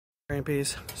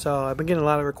Piece. So I've been getting a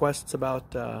lot of requests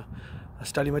about a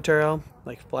study material,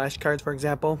 like flashcards, for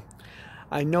example.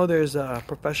 I know there's a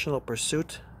Professional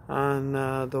Pursuit on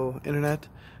the internet.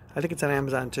 I think it's on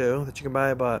Amazon too that you can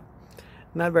buy, but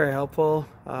not very helpful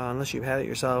unless you've had it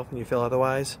yourself and you feel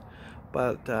otherwise.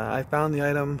 But I found the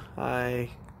item,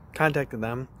 I contacted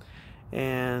them,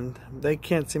 and they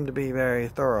can't seem to be very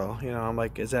thorough. You know, I'm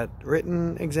like, is that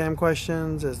written exam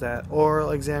questions? Is that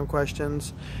oral exam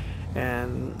questions?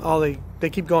 And they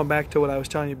keep going back to what I was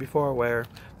telling you before, where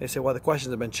they say, well, the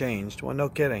questions have been changed. Well, no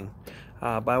kidding.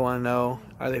 But I want to know,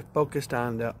 are they focused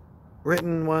on the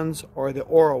written ones or the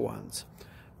oral ones?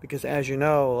 Because as you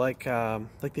know, like the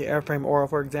airframe oral,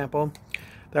 for example,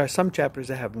 there are some chapters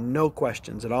that have no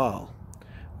questions at all,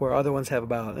 where other ones have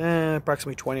about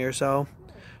approximately 20 or so.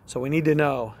 So we need to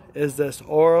know, is this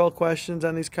oral questions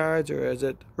on these cards or is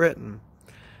it written?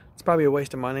 It's probably a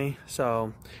waste of money.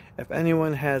 So if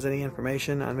anyone has any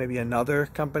information on maybe another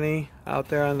company out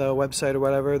there on the website or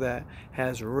whatever that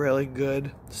has really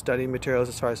good study materials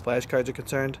as far as flashcards are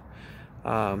concerned,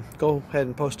 go ahead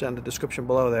and post it on the description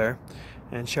below there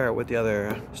and share it with the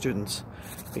other students,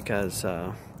 because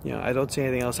you know, I don't see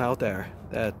anything else out there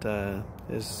that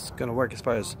is going to work as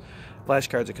far as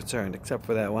flashcards are concerned, except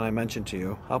for that one I mentioned to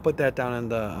you. I'll put that down in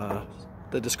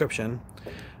the description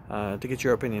to get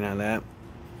your opinion on that.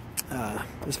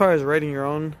 As far as writing your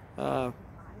own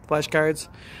flashcards,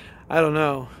 I don't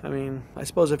know. I mean, I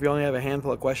suppose if you only have a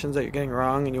handful of questions that you're getting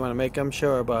wrong and you want to make them,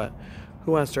 sure, but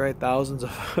who wants to write thousands of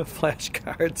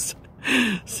flashcards?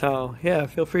 So, yeah,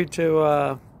 feel free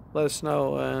to let us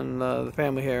know, and the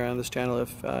family here on this channel,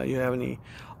 if you have any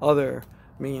other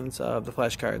means of the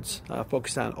flashcards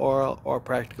focused on oral or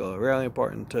practical. Really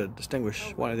important to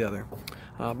distinguish one or the other.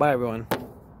 Bye, everyone.